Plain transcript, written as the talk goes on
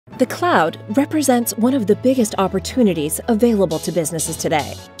The cloud represents one of the biggest opportunities available to businesses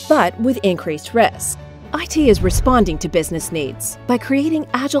today, but with increased risk. IT is responding to business needs by creating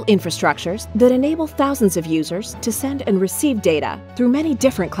agile infrastructures that enable thousands of users to send and receive data through many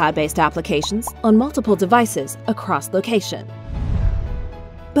different cloud-based applications on multiple devices across location.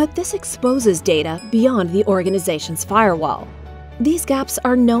 But this exposes data beyond the organization's firewall. These gaps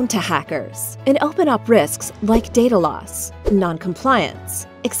are known to hackers and open up risks like data loss, non-compliance,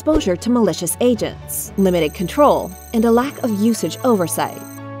 exposure to malicious agents, limited control, and a lack of usage oversight.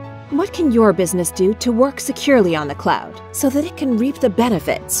 What can your business do to work securely on the cloud so that it can reap the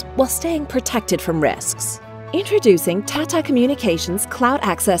benefits while staying protected from risks? Introducing Tata Communications Cloud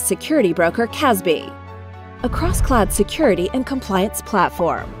Access Security Broker CASB, a cross-cloud security and compliance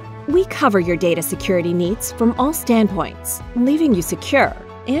platform. We cover your data security needs from all standpoints, leaving you secure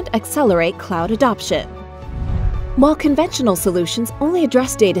and accelerate cloud adoption. While conventional solutions only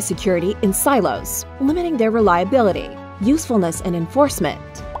address data security in silos, limiting their reliability, usefulness, and enforcement,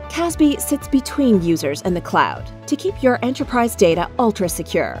 CASB sits between users and the cloud to keep your enterprise data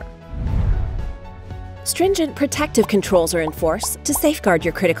ultra-secure. Stringent protective controls are enforced to safeguard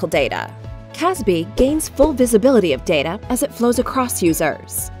your critical data. CASB gains full visibility of data as it flows across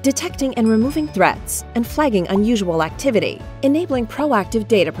users, detecting and removing threats and flagging unusual activity, enabling proactive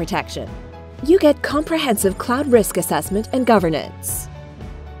data protection. You get comprehensive cloud risk assessment and governance.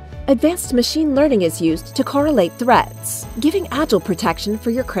 Advanced machine learning is used to correlate threats, giving agile protection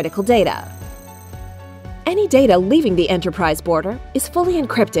for your critical data. Any data leaving the enterprise border is fully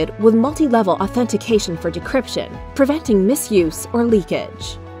encrypted with multi-level authentication for decryption, preventing misuse or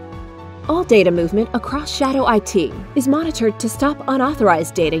leakage. All data movement across Shadow IT is monitored to stop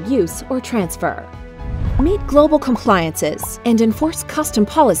unauthorized data use or transfer. Meet global compliances and enforce custom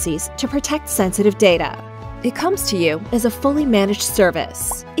policies to protect sensitive data. It comes to you as a fully managed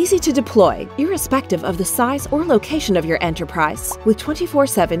service, easy to deploy irrespective of the size or location of your enterprise with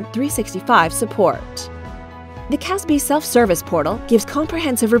 24/7 365 support. The CASB self-service portal gives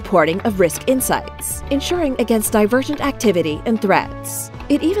comprehensive reporting of risk insights, ensuring against divergent activity and threats.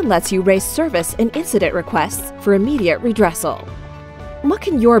 It even lets you raise service and incident requests for immediate redressal. What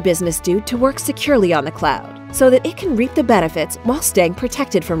can your business do to work securely on the cloud so that it can reap the benefits while staying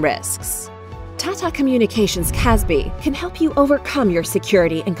protected from risks? Tata Communications CASB can help you overcome your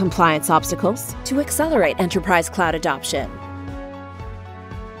security and compliance obstacles to accelerate enterprise cloud adoption.